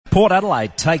Port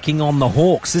Adelaide taking on the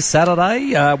Hawks this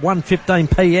Saturday,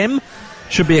 1:15pm.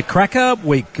 Should be a cracker.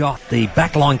 We got the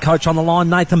backline coach on the line,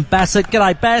 Nathan Bassett.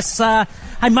 G'day, Bass.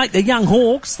 Hey, mate, the young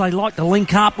Hawks, they like to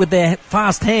link up with their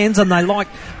fast hands and they like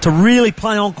to really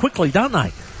play on quickly, don't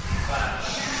they?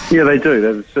 Yeah, they do.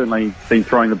 They've certainly been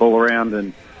throwing the ball around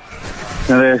and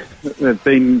they've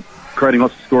been creating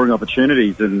lots of scoring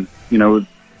opportunities and,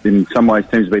 in some ways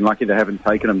teams have been lucky they haven't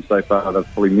taken them so far. They've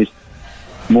probably missed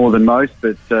more than most,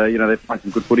 but, they've played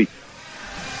some good footy.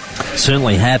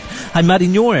 Certainly have. Hey, mate,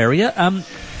 in your area,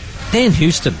 Dan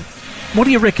Houston, what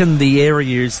do you reckon the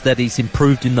area is that he's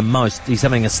improved in the most? He's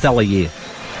having a stellar year.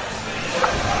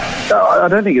 I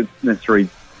don't think it's necessarily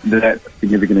that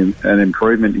significant an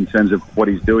improvement in terms of what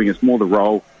he's doing. It's more the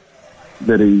role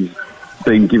that he's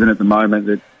been given at the moment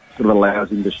that sort of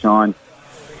allows him to shine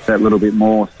that little bit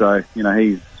more. So,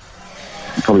 he's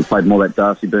probably played more that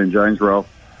Darcy Byrne-Jones role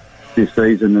this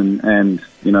season and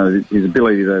his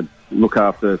ability to look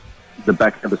after the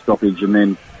back of the stoppage and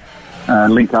then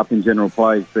link up in general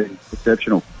play has been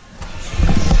exceptional.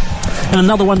 And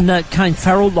another one, Kane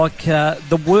Farrell,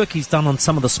 the work he's done on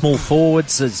some of the small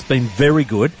forwards has been very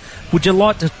good. Would you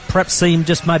like to perhaps see him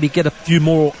just maybe get a few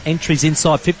more entries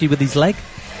inside 50 with his leg?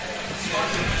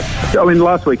 I mean,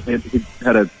 last week he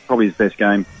had probably his best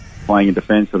game playing in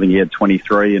defence. I think he had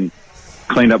 23 and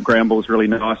cleaned up ground balls really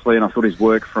nicely, and I thought his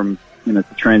work from the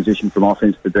transition from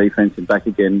offence to defence and back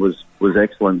again was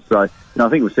excellent. So I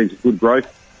think we've seen some good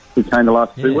growth with Kane the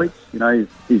last 2 weeks.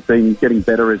 He's been getting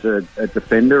better as a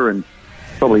defender, and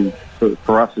probably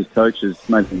for us as coaches,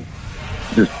 maybe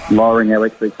just lowering our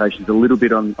expectations a little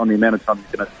bit on the amount of time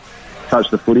he's going to touch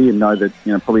the footy, and know that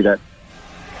probably that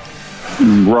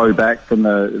row back from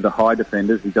the high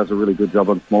defenders, he does a really good job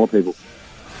on smaller people.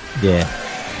 Yeah.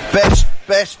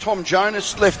 Bass, Tom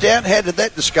Jonas left out. How did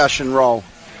that discussion roll?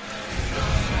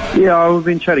 Yeah, I've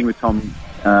been chatting with Tom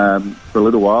for a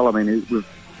little while. I mean, we've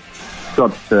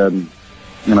got a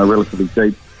relatively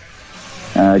deep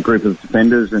group of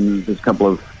defenders, and there's a couple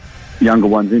of younger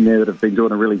ones in there that have been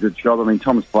doing a really good job. I mean,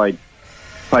 Tom's played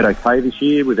okay this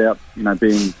year without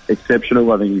being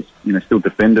exceptional. I think he's still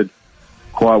defended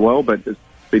quite well, but it's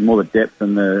been more the depth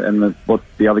and what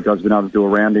the other guys have been able to do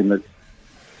around him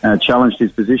that challenged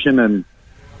his position. And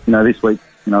this week,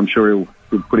 I'm sure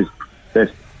he'll put his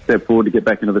best step forward to get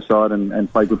back into the side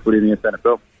and play good footy in the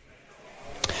SNFL.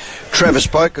 Travis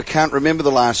Boak, I can't remember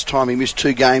the last time he missed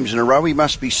 2 games in a row. He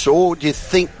must be sore. Do you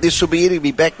think this will be it? He'll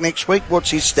be back next week?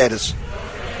 What's his status?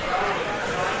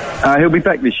 He'll be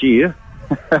back this year.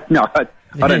 No, I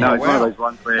don't know. It's one of those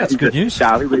ones where that's good news.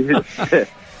 I think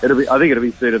it'll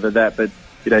be sooner than that, but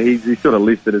he's sort of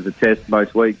listed as a test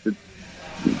most weeks.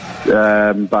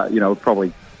 But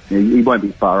probably he won't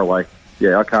be far away.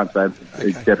 Yeah, I can't say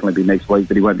it'll definitely be next week,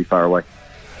 but he won't be far away.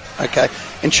 Okay,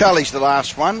 and Charlie's the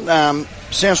last one.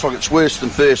 Sounds like it's worse than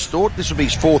first thought. This will be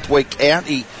his 4th week out.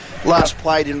 He last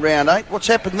played in round 8. What's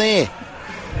happened there?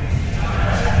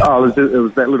 Oh, it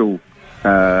was that little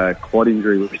quad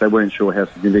injury, which they weren't sure how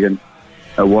significant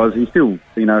it was. He still,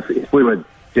 if we were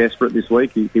desperate this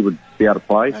week, he would be able to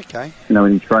play. Okay.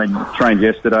 When he trained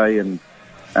yesterday, and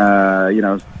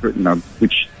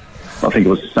which I think it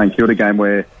was the St Kilda game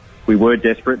where we were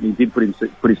desperate, and he did put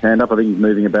his hand up. I think he's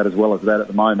moving about as well as that at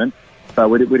the moment. So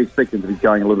we'd expect him to be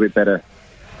going a little bit better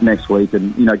next week,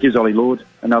 and it gives Ollie Lord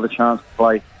another chance to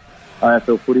play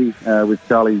AFL footy with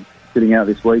Charlie sitting out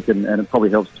this week, and it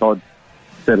probably helps Todd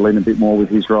settle in a bit more with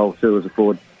his role too as a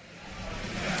forward.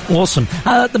 Awesome.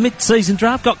 The mid-season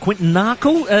draft got Quinton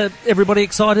Narkle. Everybody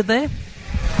excited there?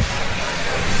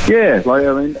 Yeah, he's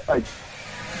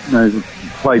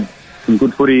played some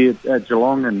good footy at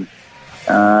Geelong, and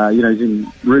he's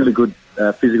in really good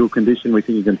physical condition. We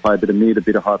think he can play a bit of mid, a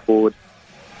bit of high forward,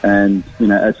 and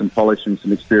add some polish and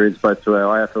some experience both to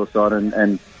our AFL side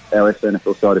and our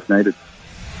SNFL side if needed.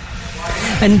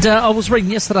 And I was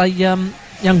reading yesterday, young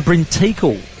Bryn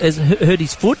Teakle has hurt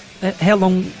his foot. How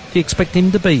long do you expect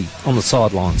him to be on the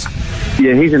sidelines?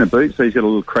 Yeah, he's in a boot, so he's got a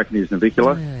little crack in his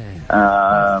navicular.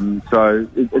 Yeah. So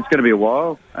it's going to be a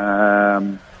while.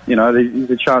 There's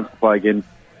a chance to play again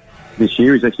this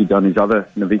year. He's actually done his other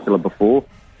navicular before.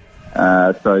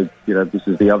 So this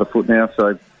is the other foot now.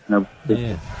 So,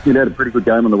 he had a pretty good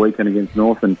game on the weekend against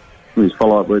North, and his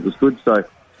follow-up work was good. So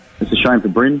it's a shame for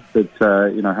Bryn, but,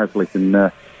 hopefully can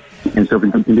get himself in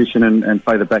good condition and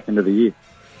play the back end of the year.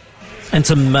 And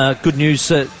some good news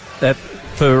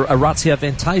for Orazio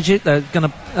Vantasia. They're going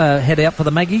to head out for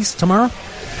the Maggies tomorrow?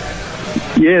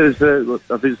 Yeah, there's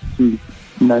some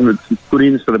good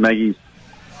ins for the Maggies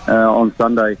on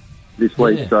Sunday this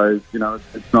week. Yeah. So,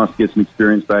 it's nice to get some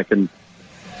experience back,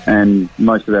 and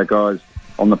most of our guys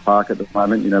on the park at the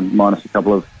moment. Minus a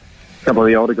couple of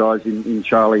the older guys in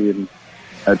Charlie and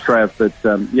Trav. But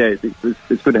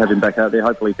it's good to have him back out there.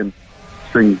 Hopefully, he can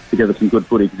string together some good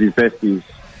footy because his best is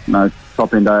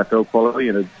top end AFL quality,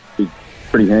 and it'd be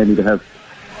pretty handy to have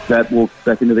that walk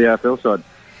back into the AFL side.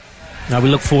 Now, we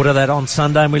look forward to that on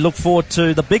Sunday, and we look forward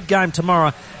to the big game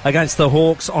tomorrow against the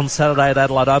Hawks on Saturday at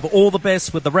Adelaide Oval. All the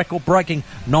best with the record-breaking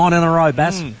 9 in a row,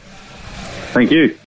 Bass. Thank you.